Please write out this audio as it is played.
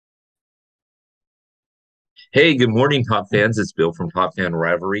Hey, good morning, Top fans. It's Bill from Top Fan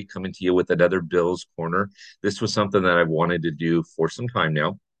Rivalry coming to you with another Bills Corner. This was something that I've wanted to do for some time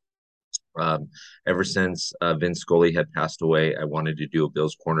now. Um, Ever since Vin Scully had passed away, I wanted to do a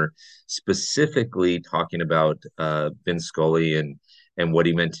Bills Corner, specifically talking about Vin Scully and what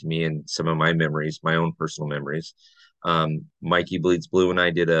he meant to me and some of my memories, my own personal memories. Mikey Bleeds Blue and I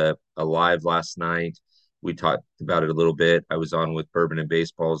did a live last night. We talked about it a little bit. I was on with Bourbon and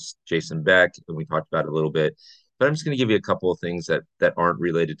Baseball's Jason Beck, and we talked about it a little bit. But I'm just going to give you a couple of things that aren't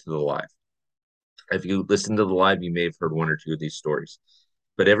related to the live. If you listen to the live, you may have heard one or two of these stories,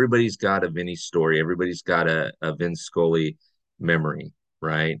 but everybody's got a Vinny story. Everybody's got a Vin Scully memory,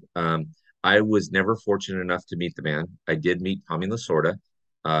 right? I was never fortunate enough to meet the man. I did meet Tommy Lasorda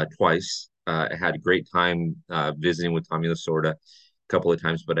twice. I had a great time visiting with Tommy Lasorda a couple of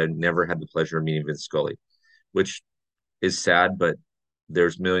times, but I never had the pleasure of meeting Vin Scully, which is sad, but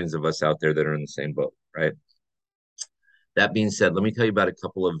there's millions of us out there that are in the same boat, right? That being said, let me tell you about a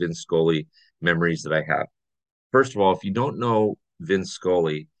couple of Vin Scully memories that I have. First of all, if you don't know Vin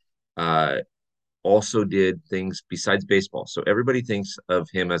Scully, uh, also did things besides baseball. So everybody thinks of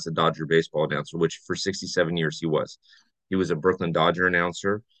him as a Dodger baseball announcer, which for 67 years he was. He was a Brooklyn Dodger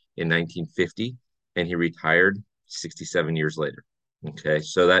announcer in 1950, and he retired 67 years later. Okay,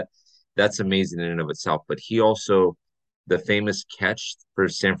 so that's amazing in and of itself. But he also, the famous catch for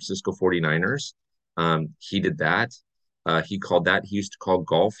San Francisco 49ers, he did that. He called that. He used to call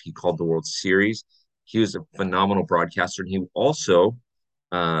golf. He called the World Series. He was a phenomenal broadcaster, and he also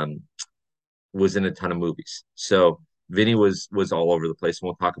um, was in a ton of movies. So Vinny was all over the place, and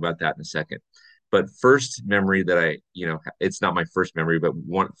we'll talk about that in a second. But first memory that it's not my first memory, but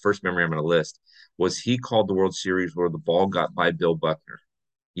one first memory I'm going to list was he called the World Series where the ball got by Bill Buckner.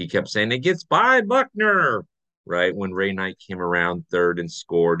 He kept saying it gets by Buckner, right? When Ray Knight came around third and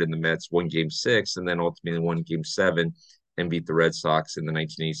scored, and the Mets won Game 6, and then ultimately won Game 7 and beat the Red Sox in the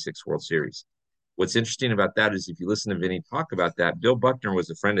 1986 World Series. What's interesting about that is if you listen to Vinny talk about that, Bill Buckner was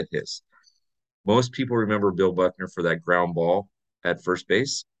a friend of his. Most people remember Bill Buckner for that ground ball at first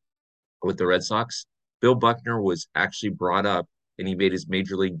base with the Red Sox. Bill Buckner was actually brought up and he made his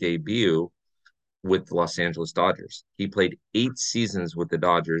major league debut with the Los Angeles Dodgers. He played 8 seasons with the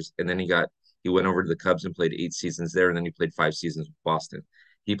Dodgers, and then he went over to the Cubs and played 8 seasons there, and then he played 5 seasons with Boston.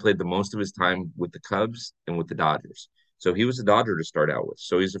 He played the most of his time with the Cubs and with the Dodgers. So he was a Dodger to start out with.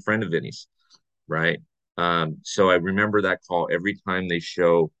 So he's a friend of Vinny's, right? So I remember that call every time they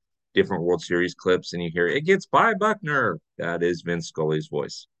show different World Series clips and you hear it gets by Buckner. That is Vin Scully's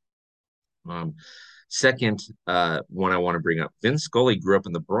voice. Um, Second, one I want to bring up, Vin Scully grew up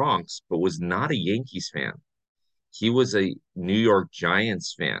in the Bronx, but was not a Yankees fan. He was a New York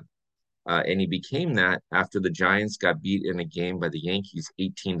Giants fan. And he became that after the Giants got beat in a game by the Yankees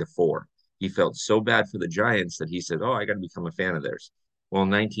 18-4. He felt so bad for the Giants that he said, "Oh, I got to become a fan of theirs." Well, in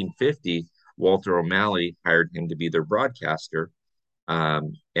 1950, Walter O'Malley hired him to be their broadcaster,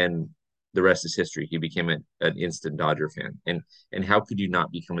 and the rest is history. He became an instant Dodger fan. And how could you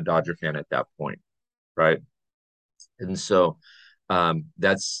not become a Dodger fan at that point, right? And so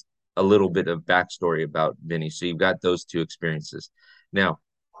that's a little bit of backstory about Vinny. So you've got those two experiences. Now,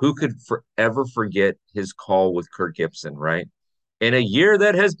 who could forever forget his call with Kirk Gibson, right? In a year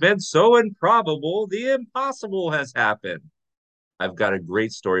that has been so improbable, the impossible has happened. I've got a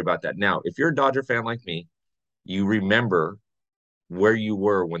great story about that. Now, if you're a Dodger fan like me, you remember where you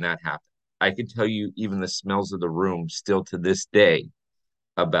were when that happened. I can tell you even the smells of the room still to this day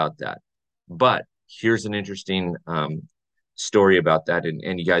about that. But here's an interesting story about that,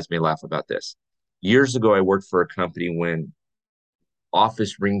 and you guys may laugh about this. Years ago, I worked for a company when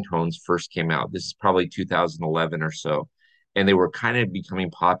office ringtones first came out. This is probably 2011 or so, and they were kind of becoming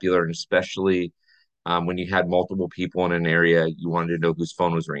popular, and especially when you had multiple people in an area, you wanted to know whose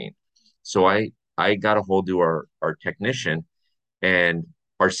phone was ringing. So I got a hold of our technician, and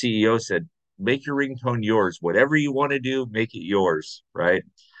our CEO said, "Make your ringtone yours. Whatever you want to do, make it yours." Right.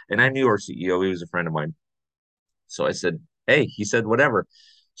 And I knew our CEO, he was a friend of mine. So I said, "Hey," he said, "whatever."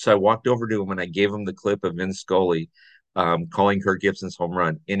 So I walked over to him and I gave him the clip of Vin Scully calling Kirk Gibson's home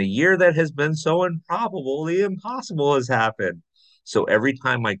run. In a year that has been so improbable, the impossible has happened. So every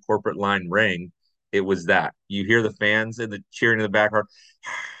time my corporate line rang, it was that. You hear the fans and the cheering in the background.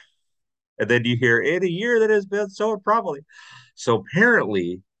 And then you hear in a year that has been so improbable. So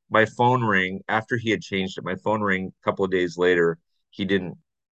apparently, my phone rang after he had changed it. My phone rang a couple of days later. He didn't,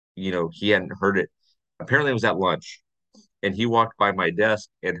 he hadn't heard it. Apparently, it was at lunch, and he walked by my desk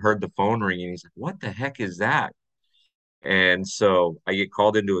and heard the phone ring, and he's like, "What the heck is that?" And so I get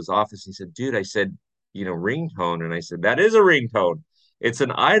called into his office. He said, "Dude," I said, "ringtone," and I said, "That is a ringtone." It's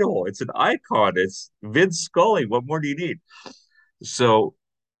an idol. It's an icon. It's Vin Scully. What more do you need? So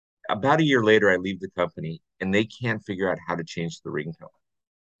about a year later, I leave the company and they can't figure out how to change the ringtone.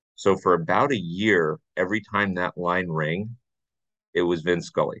 So for about a year, every time that line rang, it was Vin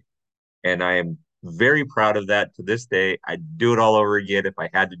Scully. And I am very proud of that to this day. I'd do it all over again if I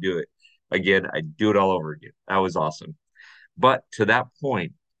had to do it again. I'd do it all over again. That was awesome. But to that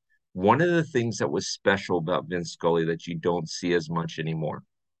point, one of the things that was special about Vin Scully that you don't see as much anymore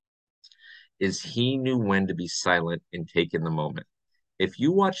is he knew when to be silent and take in the moment. If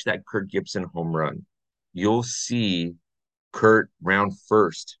you watch that Kurt Gibson home run, you'll see Kurt round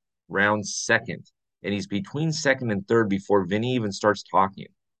first, round second, and he's between second and third before Vinny even starts talking,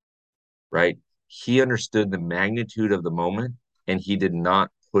 right? He understood the magnitude of the moment and he did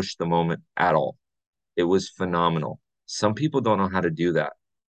not push the moment at all. It was phenomenal. Some people don't know how to do that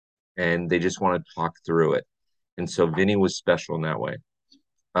and they just want to talk through it. And so Vinny was special in that way.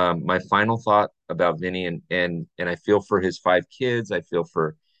 My final thought about Vinny and I feel for his five kids. I feel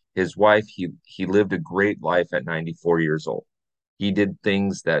for his wife. He lived a great life at 94 years old. He did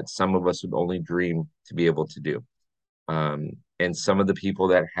things that some of us would only dream to be able to do. And some of the people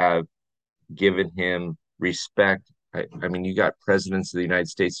that have given him respect. I mean, you got presidents of the United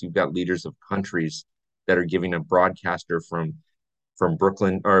States, you've got leaders of countries that are giving a broadcaster from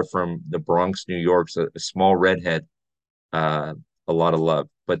Brooklyn or from the Bronx, New York, so a small redhead, uh, a lot of love.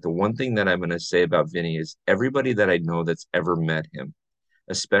 But the one thing that I'm going to say about Vinny is everybody that I know that's ever met him,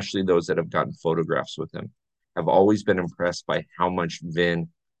 especially those that have gotten photographs with him, have always been impressed by how much Vin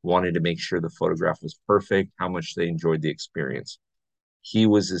wanted to make sure the photograph was perfect, how much they enjoyed the experience. He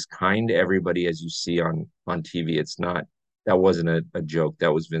was as kind to everybody as you see on TV. It's not that wasn't a joke.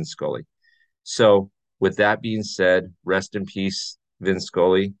 That was Vin Scully. So with that being said, rest in peace, Vin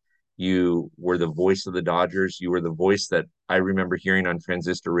Scully. You were the voice of the Dodgers. You were the voice that I remember hearing on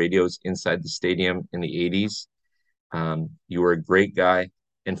transistor radios inside the stadium in the 80s. You were a great guy.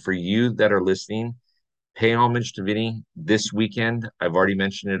 And for you that are listening, pay homage to Vinny this weekend. I've already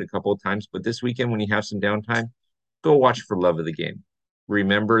mentioned it a couple of times, but this weekend when you have some downtime, go watch For Love of the Game.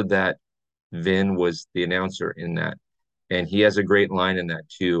 Remember that Vin was the announcer in that, and he has a great line in that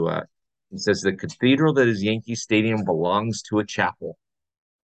too. He says, "The cathedral that is Yankee Stadium belongs to a chapel,"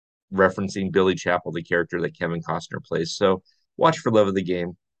 referencing Billy Chapel, the character that Kevin Costner plays. So watch For Love of the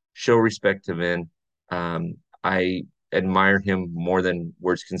Game, show respect to Vin. I admire him more than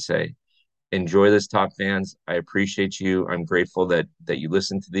words can say. Enjoy this, top fans. I appreciate you. I'm grateful that you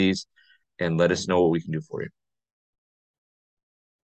listen to these and let us know what we can do for you.